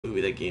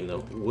be that game, though.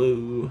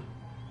 Whoa.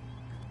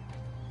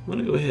 I'm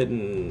gonna go ahead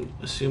and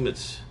assume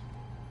it's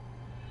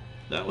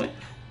that way.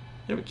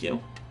 There we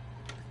go.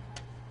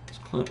 Let's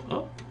climb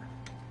up.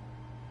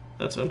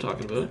 That's what I'm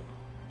talking about.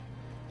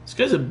 This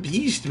guy's a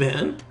beast,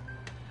 man.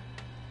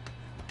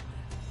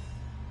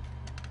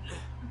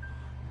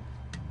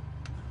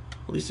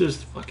 At least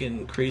those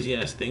fucking crazy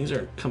ass things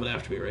aren't coming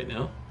after me right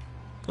now.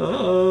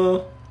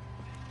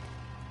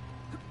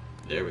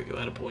 There we go,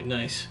 at a point.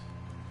 Nice.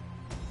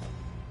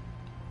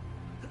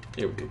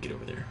 There we go, get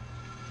over there.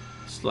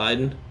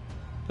 Sliding.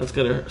 That's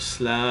gotta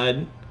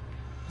slide.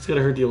 That's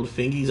gotta hurt the old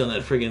fingies on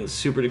that friggin'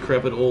 super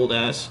decrepit old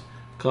ass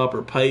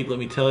copper pipe, let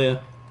me tell ya.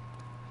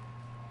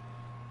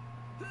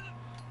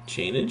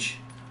 Chainage.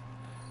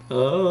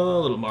 Oh,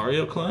 a little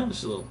Mario climb. This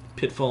is a little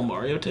Pitfall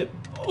Mario type.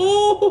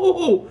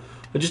 Oh!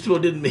 I just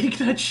about didn't make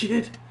that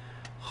shit.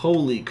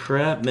 Holy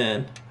crap,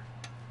 man.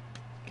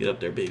 Get up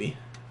there, baby.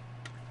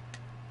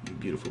 You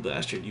beautiful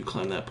bastard. You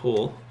climb that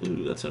pole.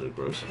 Ooh, that sounded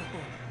gross.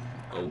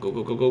 Oh, go,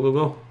 go, go, go, go,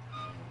 go.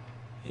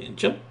 And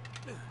jump.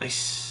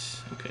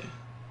 Nice. Okay.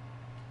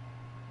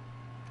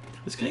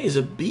 This guy is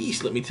a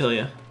beast, let me tell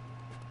you.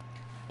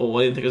 Oh,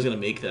 I didn't think I was going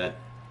to make that.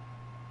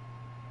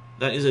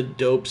 That is a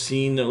dope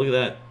scene. Now, look at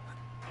that.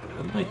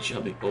 What am I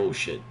jumping? Oh,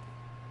 shit.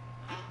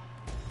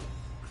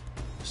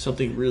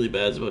 Something really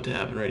bad is about to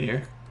happen right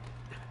here.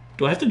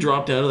 Do I have to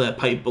drop down to that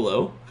pipe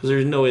below? Because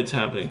there's no way it's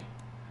happening.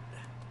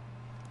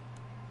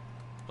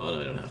 Oh,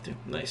 no, I don't have to.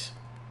 Nice.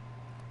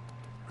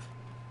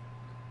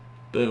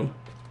 Boom.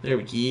 There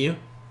we go.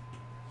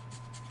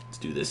 Let's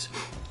do this.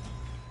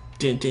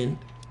 Din, din,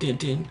 din,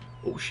 din.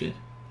 Oh, shit.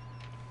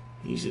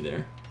 Easy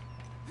there.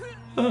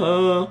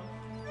 Are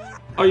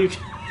you...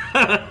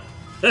 Oh,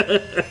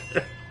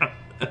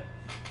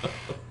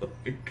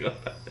 my God.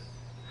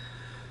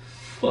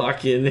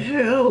 Fucking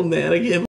hell, man. I can't